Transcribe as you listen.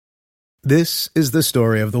This is the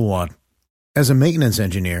story of the one. As a maintenance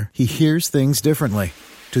engineer, he hears things differently.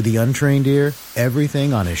 To the untrained ear,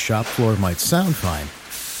 everything on his shop floor might sound fine,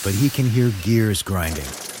 but he can hear gears grinding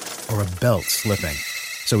or a belt slipping.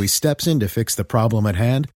 So he steps in to fix the problem at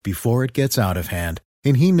hand before it gets out of hand.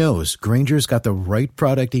 And he knows Grainger's got the right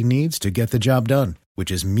product he needs to get the job done,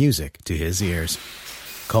 which is music to his ears.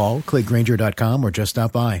 Call, click Grainger.com, or just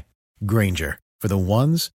stop by. Grainger, for the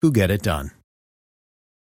ones who get it done.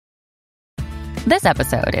 This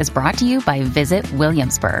episode is brought to you by Visit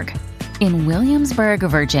Williamsburg. In Williamsburg,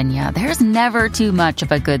 Virginia, there's never too much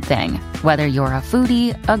of a good thing. Whether you're a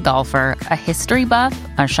foodie, a golfer, a history buff,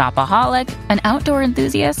 a shopaholic, an outdoor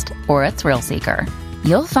enthusiast, or a thrill seeker,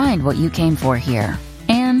 you'll find what you came for here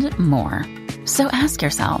and more. So ask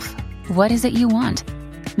yourself, what is it you want?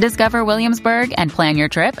 Discover Williamsburg and plan your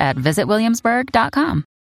trip at visitwilliamsburg.com.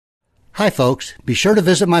 Hi, folks. Be sure to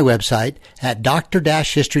visit my website at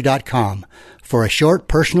dr-history.com for a short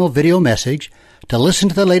personal video message, to listen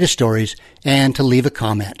to the latest stories, and to leave a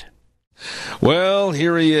comment. Well,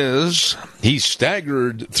 here he is. He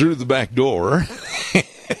staggered through the back door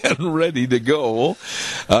and ready to go.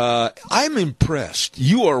 I'm impressed.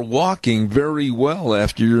 You are walking very well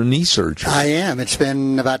after your knee surgery. I am. It's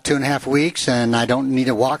been about 2.5 weeks, and I don't need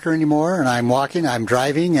a walker anymore, and I'm walking, I'm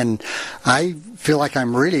driving, and I feel like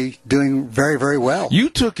I'm really doing very, very well. You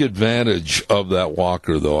took advantage of that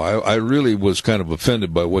walker, though. I really was kind of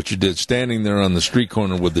offended by what you did, standing there on the street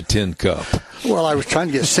corner with the tin cup. Well, I was trying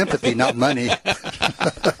to get sympathy, not money.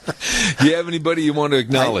 Do you have anybody you want to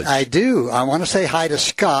acknowledge? I do. I want to say hi to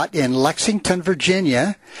Scott in Lexington,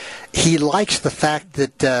 Virginia. He likes the fact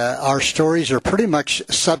that our stories are pretty much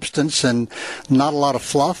substance and not a lot of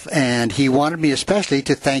fluff, and he wanted me especially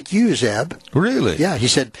to thank you, Zeb. Really? Yeah, he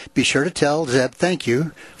said, be sure to tell Zeb thank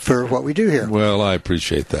you for what we do here. Well, I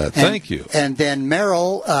appreciate that. Thank you. And then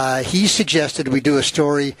Merrill, he suggested we do a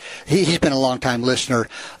story. He's been a long-time listener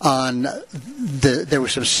on there were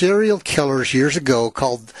some serial killers years ago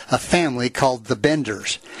called a family called the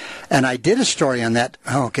Benders. And I did a story on that,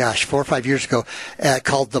 4 or 5 years ago,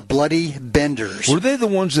 called The Bloody Benders. Were they the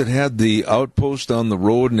ones that had the outpost on the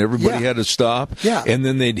road and everybody had to stop? Yeah. And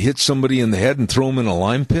then they'd hit somebody in the head and throw them in a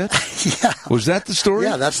lime pit? Yeah. Was that the story?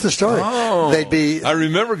 Yeah, that's the story. Oh. They'd be. I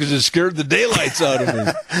remember because it scared the daylights out of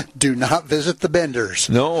me. Do not visit the Benders.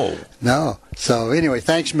 No. So anyway,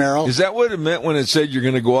 thanks, Merrill. Is that what it meant when it said you're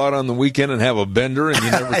going to go out on the weekend and have a bender and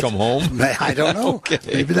you never come home? I don't know. Okay.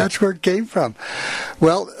 Maybe that's where it came from.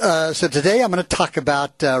 Well, so today I'm going to talk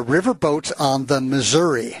about river boats on the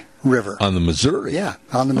Missouri River. On the Missouri? Yeah,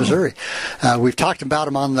 on the Missouri. We've talked about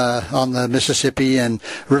them on the Mississippi and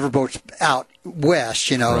riverboats out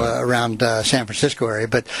west, around San Francisco area.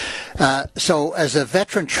 But so as a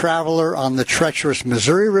veteran traveler on the treacherous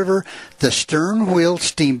Missouri River, the stern-wheeled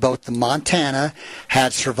steamboat, the Montana,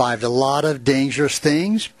 had survived a lot of dangerous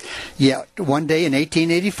things. Yet one day in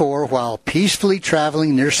 1884, while peacefully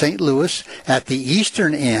traveling near St. Louis at the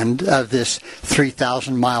eastern end of this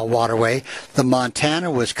 3,000-mile waterway, the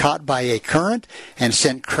Montana was caught by a current and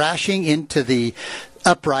sent crashing into the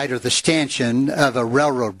upright or the stanchion of a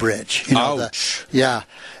railroad bridge. Ouch.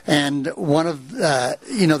 And one of,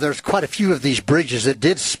 there's quite a few of these bridges that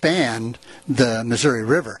did span the Missouri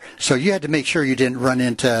River. So you had to make sure you didn't run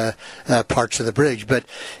into parts of the bridge. But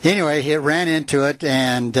anyway, it ran into it,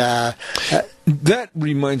 and that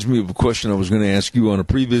reminds me of a question I was going to ask you on a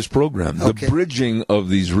previous program. Okay. The bridging of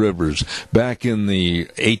these rivers back in the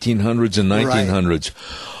 1800s and 1900s. Right.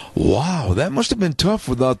 Wow, that must have been tough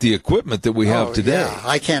without the equipment that we have today. Yeah,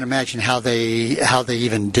 I can't imagine how they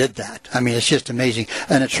even did that. I mean, it's just amazing.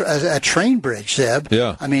 And a train bridge, Zeb.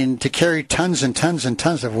 Yeah. I mean, to carry tons and tons and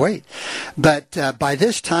tons of weight. But by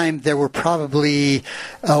this time, there were probably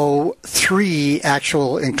 3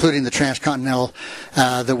 actual, including the transcontinental,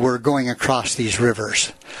 that were going across these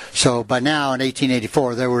rivers. So by now, in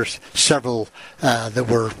 1884, there were several that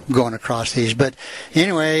were going across these. But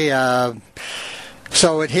anyway.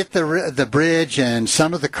 So it hit the bridge, and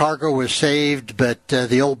some of the cargo was saved, but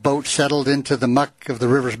the old boat settled into the muck of the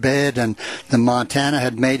river's bed, and the Montana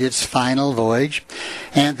had made its final voyage.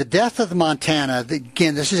 And the death of the Montana,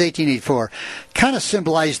 again, this is 1884, kind of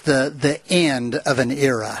symbolized the end of an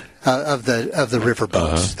era of the river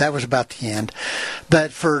boats. That was about the end.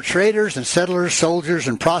 But for traders and settlers, soldiers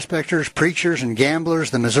and prospectors, preachers and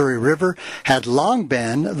gamblers, the Missouri River had long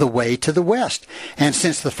been the way to the west. And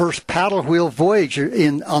since the first paddle wheel voyage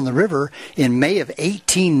on the river in May of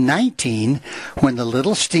 1819, when the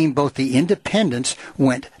little steamboat, the Independence,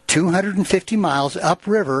 went 250 miles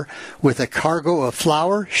upriver with a cargo of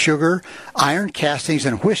flour, sugar, iron castings,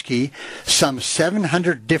 and whiskey, some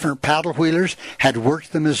 700 different paddle wheelers had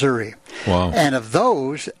worked the Missouri. Wow. And of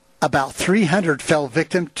those, about 300 fell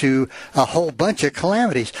victim to a whole bunch of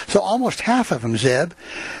calamities. So almost half of them, Zeb,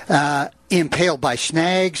 impaled by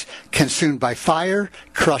snags, consumed by fire,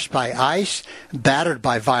 crushed by ice, battered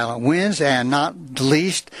by violent winds, and not the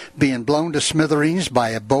least, being blown to smithereens by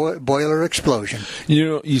a boiler explosion. You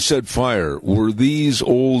know, you said fire. Were these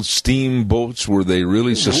old steamboats, were they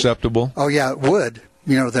really susceptible? Oh, yeah, wood.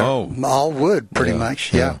 You know, they're all wood, pretty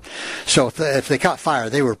much. Yeah. So if they caught fire,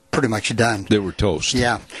 they were pretty much done. They were toast.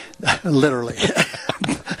 Yeah, literally.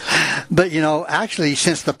 But, you know, actually,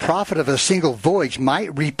 since the profit of a single voyage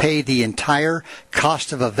might repay the entire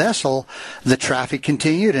cost of a vessel, the traffic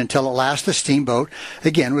continued until at last the steamboat,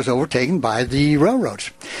 again, was overtaken by the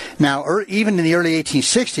railroads. Now, even in the early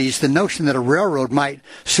 1860s, the notion that a railroad might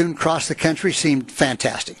soon cross the country seemed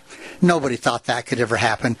fantastic. Nobody thought that could ever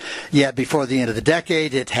happen. Yet before the end of the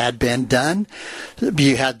decade, it had been done.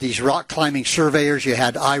 You had these rock climbing surveyors, you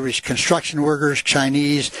had Irish construction workers,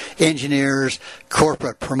 Chinese engineers,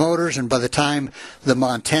 corporate promoters, and by the time the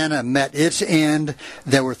Montana met its end,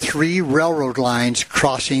 there were 3 railroad lines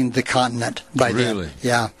crossing the continent by then. Really?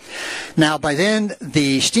 Yeah. Now, by then,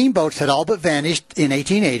 the steamboats had all but vanished in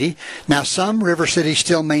 1880. Now, some river cities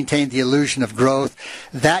still maintained the illusion of growth.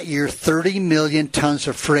 That year, 30 million tons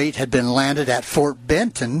of freight had been landed at Fort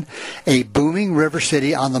Benton, a booming river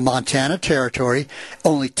city on the Montana Territory,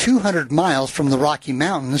 only 200 miles from the Rocky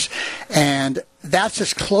Mountains, and that's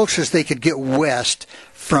as close as they could get west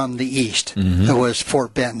from the east. It was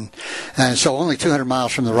Fort Benton. And so only 200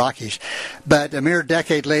 miles from the Rockies. But a mere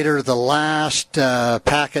decade later, the last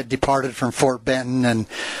packet departed from Fort Benton, and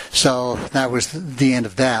so that was the end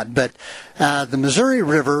of that. But the Missouri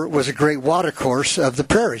River was a great watercourse of the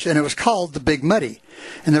prairies, and it was called the Big Muddy.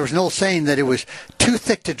 And there was an old saying that it was too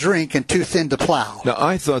thick to drink and too thin to plow. Now,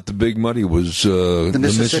 I thought the Big Muddy was the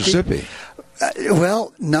Mississippi.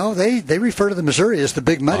 Well, no, they refer to the Missouri as the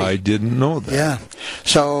Big Muddy. I didn't know that. Yeah.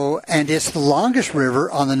 So, and it's the longest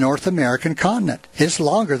river on the North American continent. It's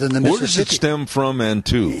longer than the Mississippi. Where does it stem from and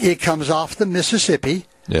to? It comes off the Mississippi,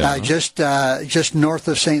 just north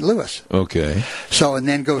of St. Louis. Okay. So, and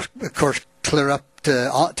then goes, of course, clear up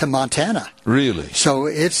to Montana. Really? So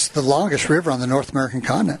it's the longest river on the North American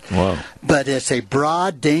continent. Wow. But it's a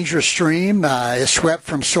broad, dangerous stream. It's swept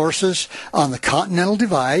from sources on the Continental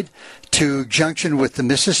Divide to junction with the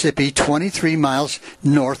Mississippi 23 miles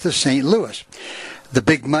north of St. Louis. The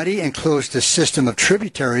Big Muddy enclosed a system of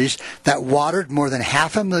tributaries that watered more than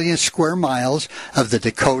 500,000 square miles of the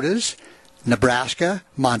Dakotas, Nebraska,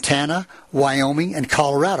 Montana, Wyoming, and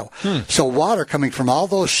Colorado. So water coming from all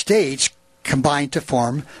those states combined to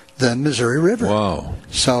form the Missouri River. Wow.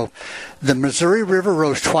 So the Missouri River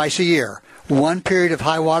rose twice a year. One period of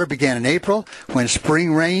high water began in April, when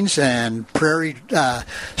spring rains and prairie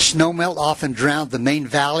snowmelt often drowned the main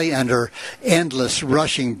valley under endless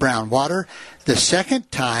rushing brown water. The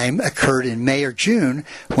second time occurred in May or June,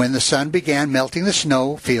 when the sun began melting the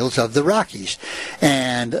snow fields of the Rockies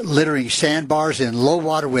and littering sandbars in low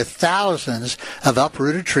water with thousands of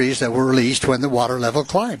uprooted trees that were released when the water level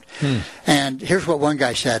climbed. And here's what one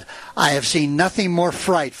guy said: "I have seen nothing more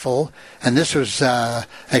frightful," and this was a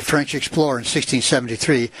French explorer in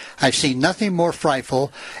 1673, "I've seen nothing more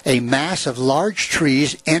frightful, a mass of large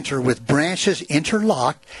trees enter with branches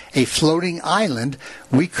interlocked, a floating island.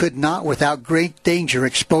 We could not without great danger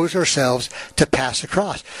expose ourselves to pass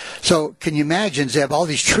across." So can you imagine, Zeb, all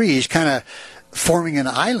these trees kind of forming an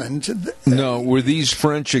island? No, were these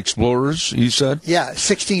French explorers, you said? Yeah,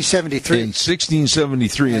 1673. In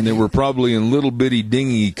 1673, and they were probably in little bitty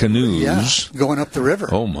dinghy canoes. Yeah, going up the river.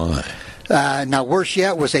 Oh, my. Now, worse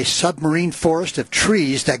yet was a submarine forest of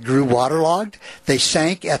trees that grew waterlogged. They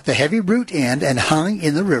sank at the heavy root end and hung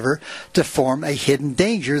in the river to form a hidden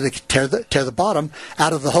danger that could tear the bottom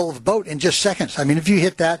out of the hull of the boat in just seconds. I mean, if you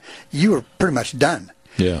hit that, you were pretty much done.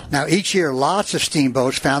 Yeah. Now, each year, lots of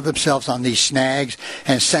steamboats found themselves on these snags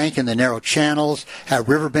and sank in the narrow channels at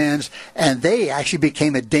river bends, and they actually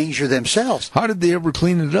became a danger themselves. How did they ever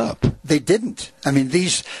clean it up? They didn't. I mean,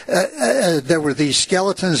 there were these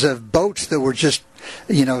skeletons of boats that were just,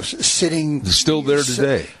 sitting. Still there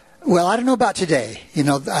today. Well, I don't know about today.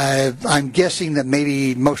 I'm guessing that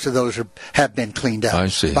maybe most of those have been cleaned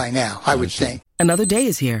up by now, I would think. Another day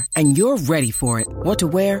is here, and you're ready for it. What to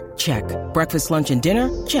wear? Check. Breakfast, lunch, and dinner?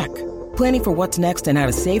 Check. Planning for what's next and how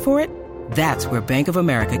to save for it? That's where Bank of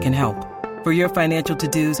America can help. For your financial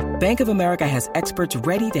to-dos, Bank of America has experts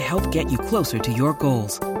ready to help get you closer to your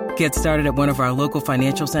goals. Get started at one of our local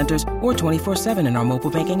financial centers or 24/7 in our mobile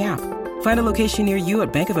banking app. Find a location near you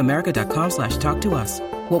at bankofamerica.com/talktous.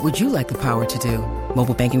 What would you like the power to do?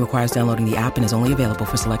 Mobile banking requires downloading the app and is only available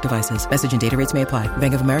for select devices. Message and data rates may apply.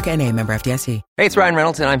 Bank of America N.A., member FDIC. Hey, it's Ryan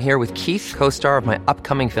Reynolds, and I'm here with Keith, co-star of my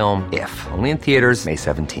upcoming film, If, only in theaters May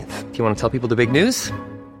 17th. Do you want to tell people the big news?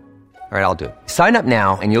 All right, I'll do it. Sign up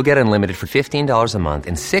now and you'll get unlimited for $15 a month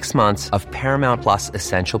and 6 months of Paramount Plus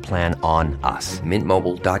Essential Plan on us.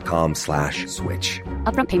 MintMobile.com/switch.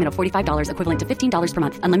 Upfront payment of $45 equivalent to $15 per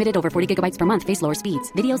month. Unlimited over 40 gigabytes per month. Face lower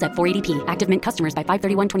speeds. Videos at 480p. Active Mint customers by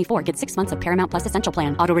 531.24 get 6 months of Paramount Plus Essential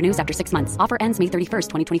Plan. Auto renews after 6 months. Offer ends May 31st,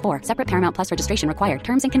 2024. Separate Paramount Plus registration required.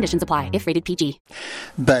 Terms and conditions apply if rated PG.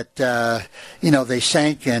 But, they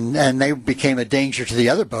sank and they became a danger to the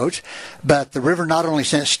other boats. But the river not only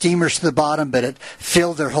sent steamers to the bottom, but it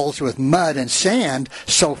filled their holds with mud and sand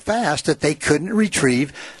so fast that they couldn't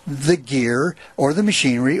retrieve the gear or the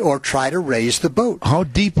machinery or try to raise the boat. How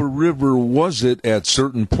deep a river was it at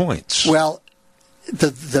certain points? Well,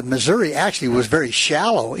 the Missouri actually was very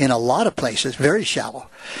shallow in a lot of places, very shallow.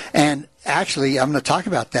 And actually, I'm going to talk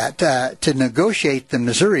about that. To negotiate the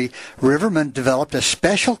Missouri, Riverman developed a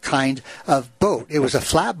special kind of boat. It was a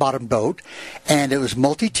flat-bottomed boat, and it was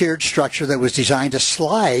multi-tiered structure that was designed to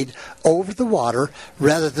slide over the water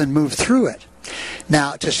rather than move through it.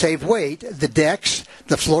 Now, to save weight, the decks,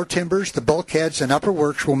 the floor timbers, the bulkheads, and upper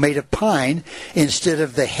works were made of pine instead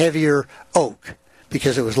of the heavier oak,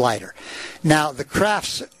 because it was lighter. Now, the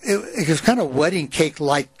crafts, it was kind of wedding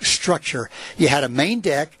cake-like structure. You had a main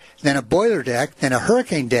deck, then a boiler deck, then a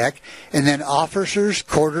hurricane deck, and then officers'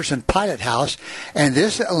 quarters and pilot house, and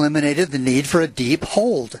this eliminated the need for a deep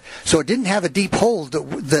hold. So it didn't have a deep hold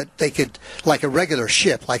that they could, like a regular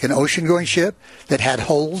ship, like an ocean-going ship that had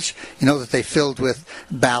holes, that they filled with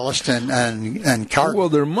ballast and cargo. Well,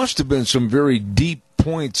 there must have been some very deep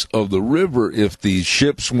points of the river if these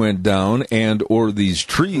ships went down and or these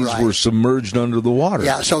trees were submerged under the water.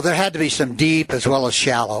 Yeah, so there had to be some deep as well as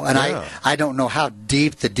shallow. And I don't know how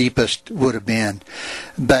deep the deepest would have been.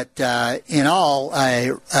 But in all,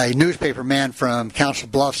 a newspaper man from Council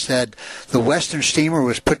Bluffs said the Western steamer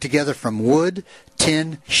was put together from wood,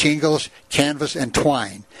 tin, shingles, canvas, and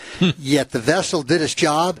twine. Yet the vessel did its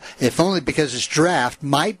job, if only because its draft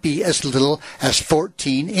might be as little as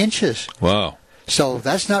 14 inches. Wow. So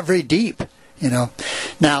that's not very deep, Now,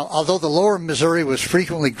 although the lower Missouri was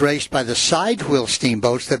frequently graced by the side wheel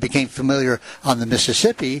steamboats that became familiar on the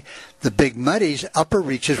Mississippi, the Big Muddy's upper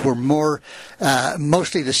reaches were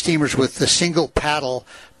mostly the steamers with the single paddle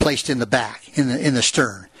placed in the back, in the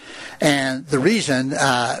stern. And the reason,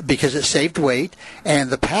 because it saved weight, and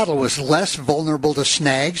the paddle was less vulnerable to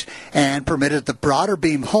snags and permitted the broader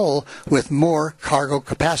beam hull with more cargo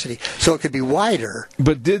capacity. So it could be wider.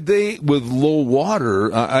 But did they, with low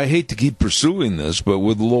water, I hate to keep pursuing this, but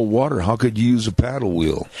with low water, how could you use a paddle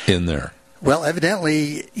wheel in there? Well,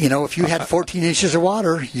 evidently, if you had 14 inches of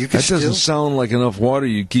water, you could That doesn't sound like enough water.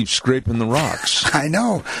 You'd keep scraping the rocks. I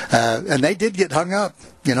know. And they did get hung up,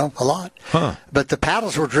 a lot. Huh. But the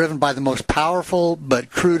paddles were driven by the most powerful but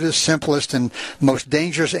crudest, simplest, and most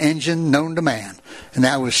dangerous engine known to man. And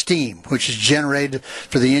that was steam, which is generated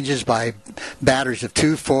for the engines by batteries of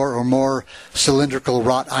 2, 4, or more cylindrical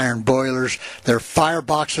wrought iron boilers. Their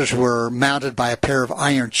fireboxes were mounted by a pair of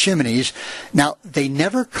iron chimneys. Now, they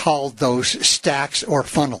never called those stacks or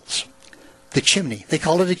funnels. The chimney. They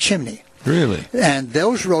called it a chimney. Really? And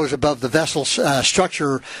those rose above the vessel's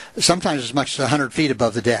structure, sometimes as much as 100 feet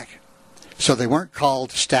above the deck. So they weren't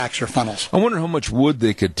called stacks or funnels. I wonder how much wood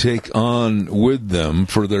they could take on with them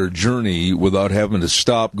for their journey without having to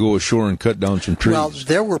stop, go ashore, and cut down some trees. Well,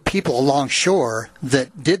 there were people along shore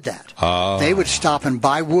that did that. They would stop and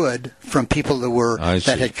buy wood from people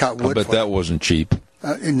that had cut wood. I bet that wasn't cheap.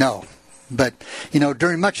 No. But,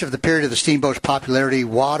 during much of the period of the steamboat's popularity,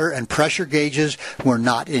 water and pressure gauges were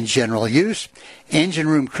not in general use. Engine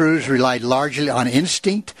room crews relied largely on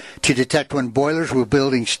instinct to detect when boilers were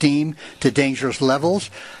building steam to dangerous levels.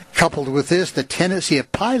 Coupled with this, the tendency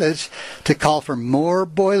of pilots to call for more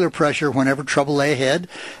boiler pressure whenever trouble lay ahead.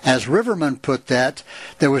 As Riverman put that,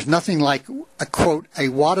 there was nothing like, quote, a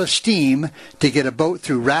wad of steam to get a boat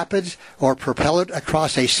through rapids or propel it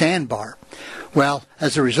across a sandbar. Well,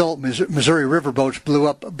 as a result, Missouri River boats blew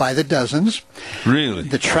up by the dozens. Really?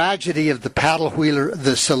 The tragedy of the paddle wheeler,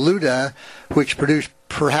 the Saluda, which produced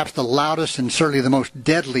perhaps the loudest and certainly the most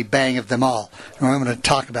deadly bang of them all. And I'm going to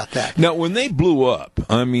talk about that. Now, when they blew up,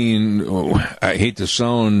 I hate to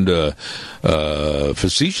sound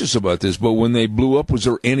facetious about this, but when they blew up, was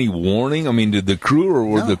there any warning? I mean, did the crew, or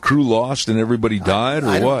were the crew lost and everybody died,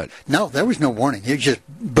 or what? No, there was no warning. It was just,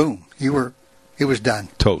 boom, it was done.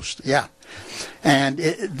 Toast. Yeah. And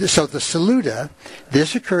so the Saluda,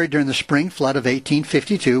 this occurred during the spring flood of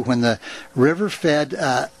 1852 when the river fed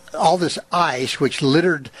all this ice, which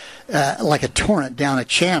littered like a torrent down a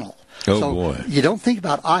channel. Oh, so boy. You don't think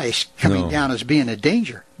about ice coming down as being a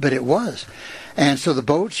danger, but it was. And so the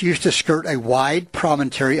boats used to skirt a wide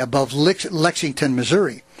promontory above Lexington,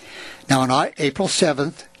 Missouri. Now, on April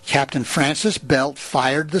 7th, Captain Francis Belt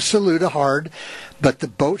fired the Saluda hard, but the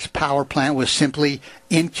boat's power plant was simply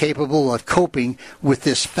incapable of coping with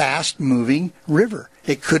this fast-moving river.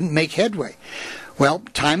 It couldn't make headway. Well,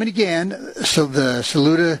 time and again, so the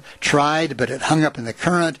Saluda tried, but it hung up in the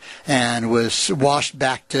current and was washed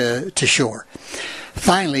back to shore.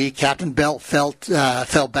 Finally, Captain Belt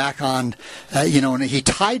fell back on, and he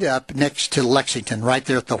tied up next to Lexington, right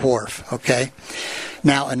there at the wharf, okay?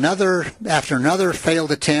 Now, after another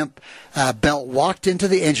failed attempt, Belt walked into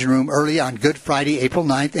the engine room early on Good Friday, April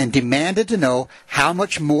 9th, and demanded to know how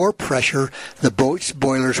much more pressure the boat's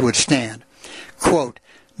boilers would stand. Quote,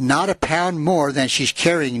 "Not a pound more than she's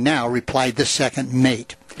carrying now," replied the second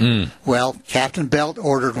mate. Well, Captain Belt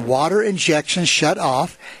ordered water injection shut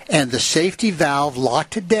off and the safety valve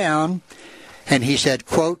locked it down, and he said,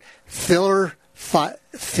 quote, fill her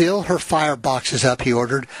fireboxes up, he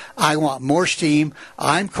ordered. "I want more steam.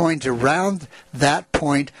 I'm going to round that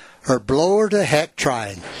point or blow her to heck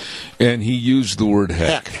trying." And he used the word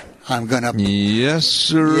heck. I'm going to... Yes,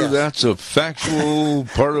 sir. Yes. That's a factual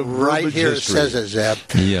part of right verbiage here history. it says it, Zeb.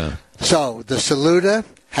 Yeah. So the Saluda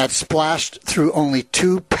had splashed through only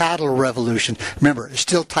 2 paddle revolutions. Remember, it's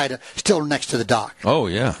still still next to the dock. Oh,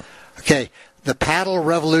 yeah. Okay, the paddle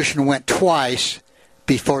revolution went twice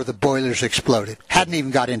before the boilers exploded. Hadn't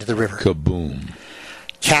even got into the river. Kaboom.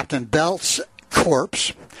 Captain Belt's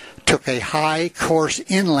corpse took a high course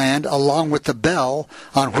inland along with the bell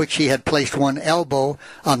on which he had placed one elbow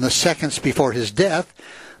on the seconds before his death.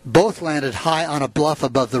 Both landed high on a bluff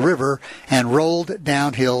above the river and rolled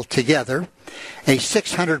downhill together. A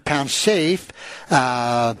 600-pound safe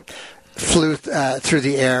flew through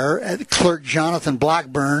the air. Clerk Jonathan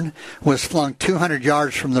Blackburn was flung 200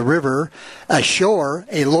 yards from the river. Ashore,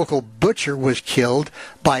 a local butcher was killed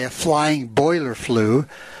by a flying boiler flue.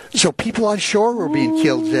 So people on shore were being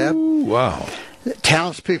killed, Zeb. Wow.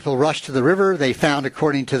 Townspeople rushed to the river. They found,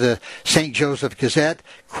 according to the St. Joseph Gazette,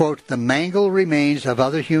 quote, "the mangled remains of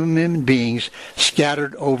other human beings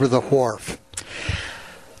scattered over the wharf."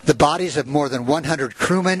 The bodies of more than 100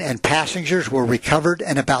 crewmen and passengers were recovered,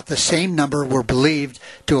 and about the same number were believed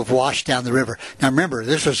to have washed down the river. Now remember,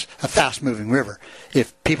 this was a fast-moving river.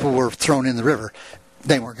 If people were thrown in the river,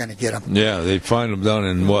 they weren't going to get them. Yeah, they find them down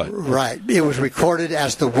in what? Right. It was recorded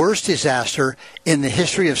as the worst disaster in the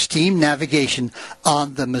history of steam navigation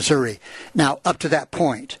on the Missouri. Now, up to that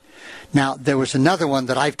point. Now, there was another one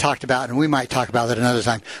that I've talked about, and we might talk about that another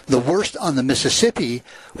time. The worst on the Mississippi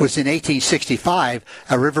was in 1865,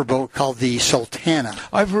 a riverboat called the Sultana.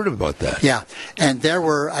 I've heard about that. Yeah, and there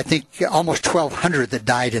were, I think, almost 1,200 that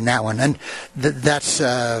died in that one, and that's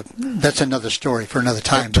another story for another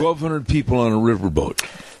time. 1,200 people on a riverboat.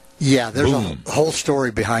 Yeah, there's Boom. a whole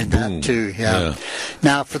story behind Boom. that, too. Yeah.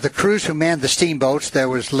 Now, for the crews who manned the steamboats, there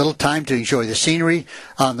was little time to enjoy the scenery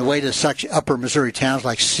on the way to such upper Missouri towns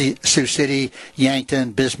like Sioux City,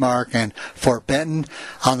 Yankton, Bismarck, and Fort Benton.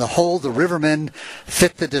 On the whole, the rivermen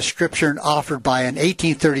fit the description offered by an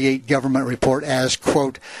 1838 government report as,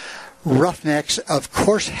 quote, "roughnecks of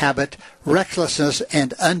coarse habit, recklessness,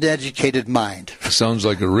 and uneducated mind." Sounds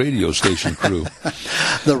like a radio station crew.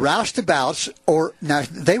 The roustabouts, now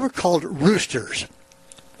they were called roosters.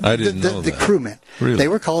 I didn't know The that. crewmen. Really? They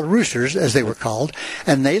were called roosters, as they were called,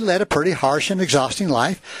 and they led a pretty harsh and exhausting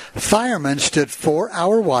life. Firemen stood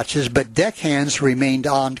 4-hour watches, but deckhands remained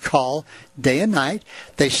on call day and night.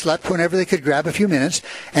 They slept whenever they could grab a few minutes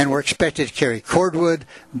and were expected to carry cordwood,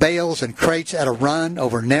 bales, and crates at a run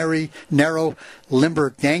over narrow limber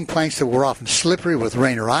gangplanks that were often slippery with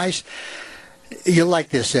rain or ice. You'll like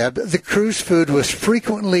this, Zeb. The crew's food was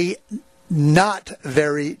frequently not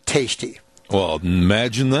very tasty. Well,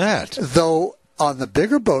 imagine that. Though on the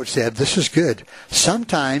bigger boats, Ed, this is good.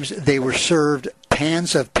 Sometimes they were served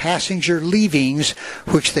pans of passenger leavings,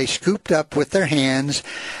 which they scooped up with their hands,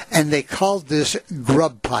 and they called this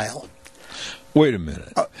grub pile. Wait a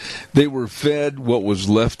minute. They were fed what was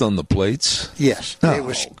left on the plates? Yes, they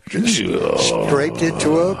was scraped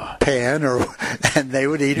into a pan, and they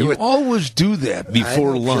would eat it You with. always do that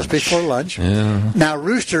before lunch. Just before lunch. Yeah. Now,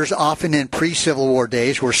 roosters, often in pre-Civil War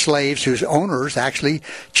days, were slaves whose owners actually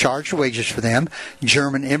charged wages for them.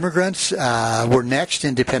 German immigrants were next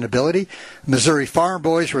in dependability. Missouri farm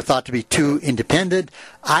boys were thought to be too independent.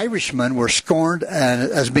 Irishmen were scorned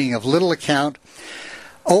as being of little account.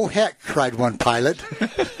 "Oh, heck," cried one pilot.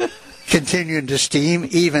 continuing to steam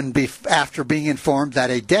even after being informed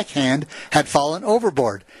that a deckhand had fallen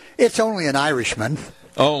overboard. It's only an Irishman.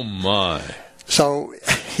 Oh, my. So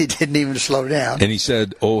he didn't even slow down. And he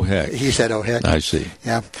said, oh, heck. He said, oh, heck. I see.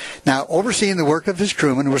 Yeah. Now, overseeing the work of his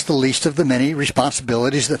crewmen was the least of the many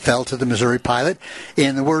responsibilities that fell to the Missouri pilot.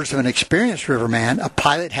 In the words of an experienced riverman, a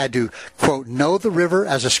pilot had to, quote, know the river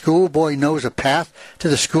as a schoolboy knows a path to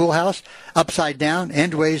the schoolhouse, upside down,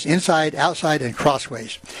 endways, inside, outside, and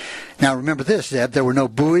crossways. Now, remember this, Zeb, there were no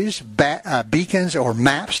buoys, beacons, or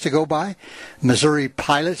maps to go by. Missouri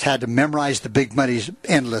pilots had to memorize the Big Muddy's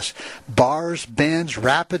endless bars, bends,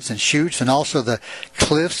 rapids, and chutes, and also the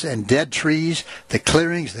cliffs and dead trees, the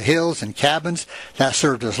clearings, the hills, and cabins that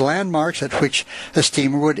served as landmarks at which the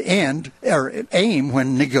steamer would aim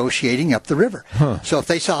when negotiating up the river. So if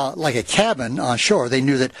they saw like a cabin on shore, they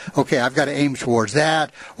knew that, okay, I've got to aim towards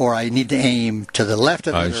that, or I need to aim to the left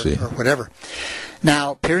of it, or whatever.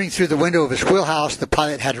 Now, peering through the window of his wheelhouse, the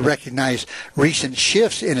pilot had to recognize recent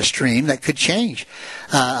shifts in a stream that could change.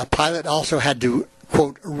 A pilot also had to,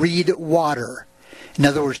 quote, read water. In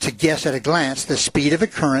other words, to guess at a glance the speed of a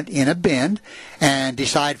current in a bend and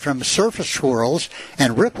decide from surface swirls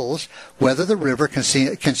and ripples whether the river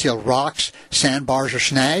concealed rocks, sandbars, or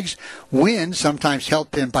snags. Wind sometimes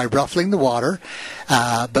helped him by ruffling the water,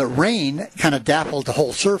 but rain kind of dappled the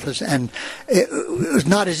whole surface, and it was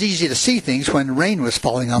not as easy to see things when rain was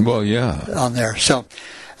falling on there. So.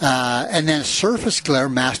 And then surface glare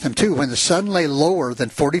masked him too. When the sun lay lower than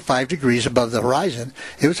 45 degrees above the horizon,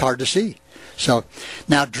 it was hard to see. So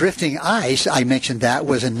now drifting ice, I mentioned that,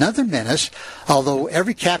 was another menace, although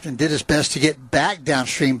every captain did his best to get back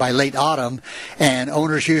downstream by late autumn, and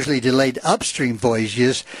owners usually delayed upstream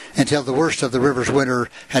voyages until the worst of the river's winter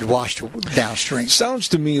had washed downstream. Sounds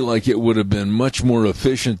to me like it would have been much more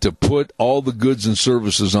efficient to put all the goods and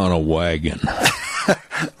services on a wagon.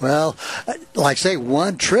 Well, like say,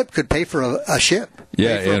 one trip could pay for a ship.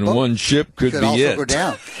 Yeah, and one ship could be also it. Go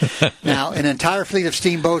down. Now, an entire fleet of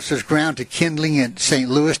steamboats was ground to kindling at St.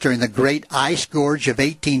 Louis during the Great Ice Gorge of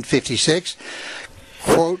 1856.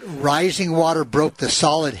 Quote, rising water broke the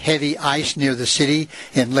solid, heavy ice near the city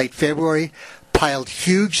in late February, piled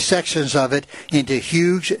huge sections of it into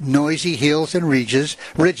huge, noisy hills and ridges,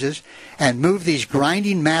 and moved these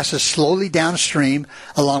grinding masses slowly downstream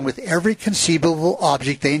along with every conceivable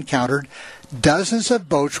object they encountered. Dozens of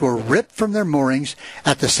boats were ripped from their moorings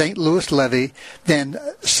at the St. Louis levee, then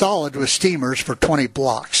solid with steamers for 20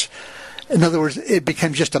 blocks. In other words, it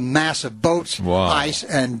became just a mass of boats, ice,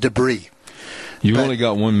 and debris. You've only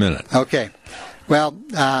got 1 minute. Okay. Well,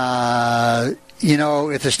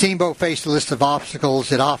 if the steamboat faced a list of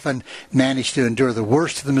obstacles, it often managed to endure the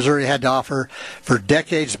worst the Missouri had to offer. For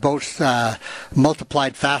decades, boats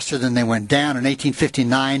multiplied faster than they went down. In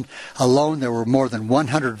 1859 alone, there were more than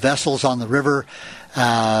 100 vessels on the river.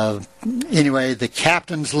 Anyway, the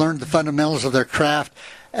captains learned the fundamentals of their craft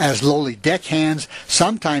as lowly deckhands.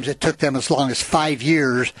 Sometimes it took them as long as 5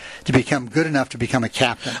 years to become good enough to become a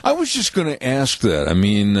captain. I was just going to ask that. I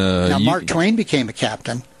mean, now Mark Twain became a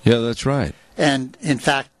captain. Yeah, that's right. And, in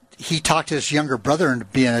fact, he talked his younger brother into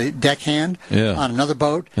being a deckhand on another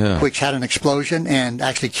boat, which had an explosion and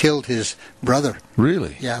actually killed his brother.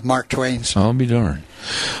 Really? Yeah, Mark Twain's. I'll be darned.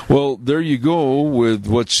 Well, there you go with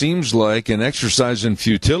what seems like an exercise in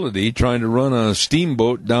futility, trying to run a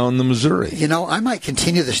steamboat down the Missouri. You know, I might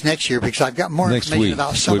continue this next year because I've got more information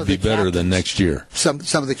about some of the captains. Next week would be better than next year. Some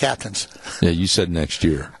of the captains. Yeah, you said next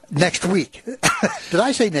year. Next week. Did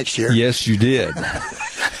I say next year? Yes, you did.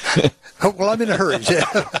 Well, I'm in a hurry.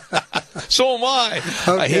 So am I.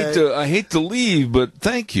 Okay. I hate to leave, but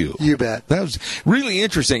thank you. You bet. That was really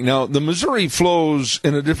interesting. Now, the Missouri flows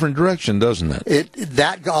in a different direction, doesn't it?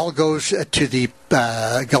 That all goes to the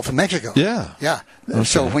Gulf of Mexico. Yeah. Yeah. Okay.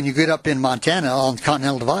 So when you get up in Montana on the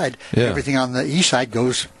Continental Divide, everything on the east side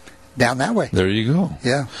goes down that way. There you go.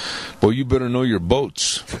 Yeah. Well, you better know your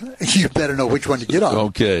boats. You better know which one to get on.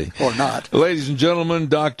 Okay. Or not. Ladies and gentlemen,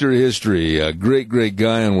 Dr. History, a great, great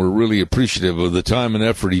guy, and we're really appreciative of the time and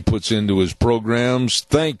effort he puts into his programs.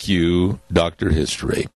 Thank you, Dr. History.